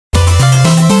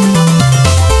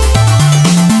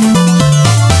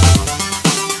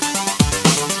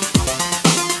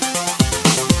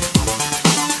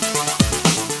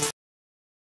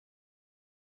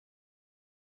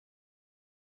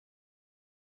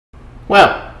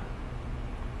Well,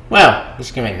 this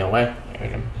is going nowhere.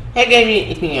 Hey, Gamey,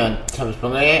 it's me, Thomas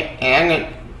Bonet, and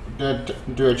I'm going to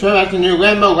do a trailer to the new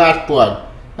Rambo Last Blood.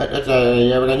 That's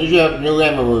we're going to use a new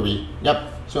Rambo movie. Yep,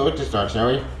 so let's start, shall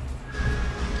we?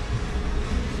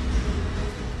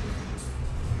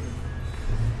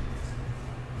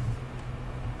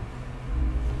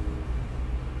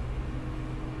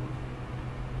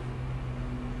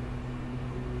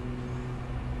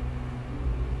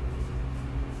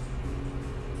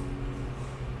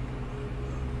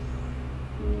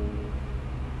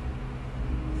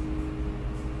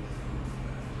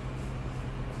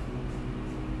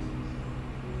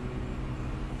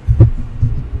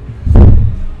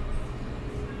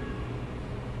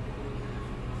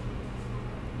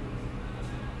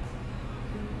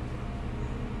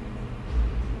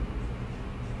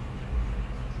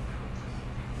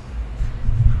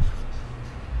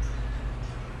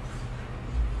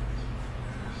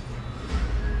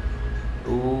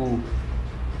 Ooh.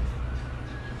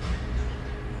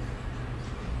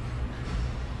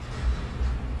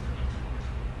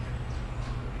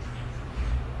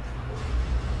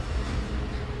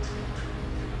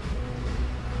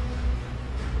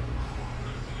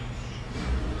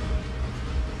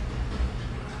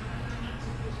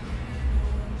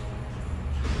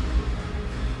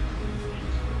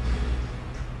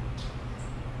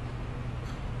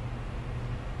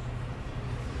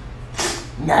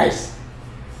 Nice.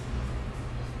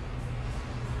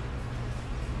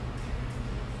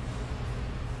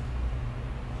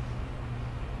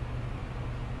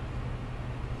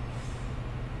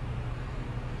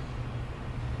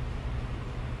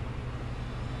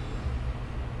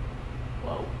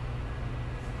 Whoa.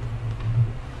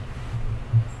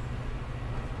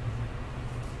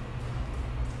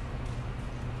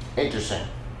 Interesting.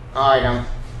 Alright.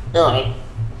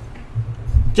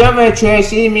 Gentlemen,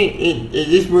 see me in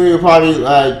this movie will probably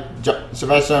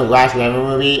Sylvester last Rambo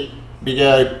movie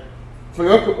because from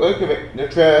look of it, the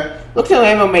trailer looks like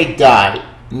Rambo may die.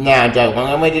 Now, do I want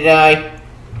Rambo to die?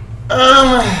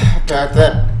 About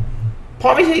that.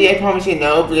 Probably say yeah, probably say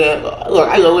no. Because look,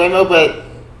 I love Rambo, but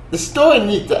the story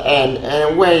needs to end.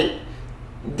 And in a way,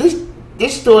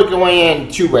 this story going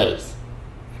in two ways.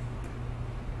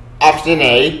 Option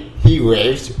A, he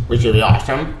lives, which would be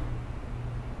awesome.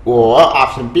 Or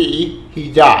option B,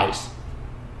 he dies.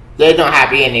 There's no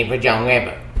happy ending for John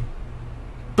Rambo.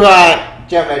 But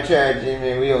John Church,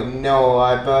 we don't know a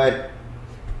lot, but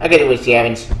I get it with the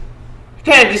Evans.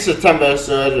 Kind of just September,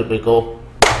 so it would be cool.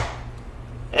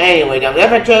 Anyway, now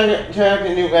if I turn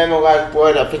the new Rambo Last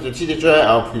Blood official teaser trailer,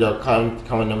 I'll put a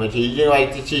comment number 2. You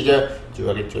like the teaser? Do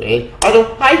you like it?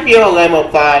 Also, how do you feel Rambo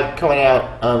 5 coming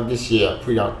out this year?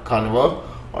 Put on Carnival.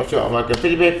 Also, I'm like a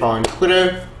video on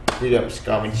Twitter.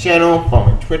 Subscribe my channel,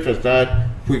 follow my Twitter stuff,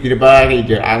 freaky the bug,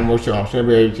 either animal show, so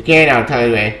if you can, I'll tell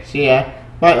you later. See ya.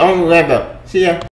 Bye, on Rambo. See ya.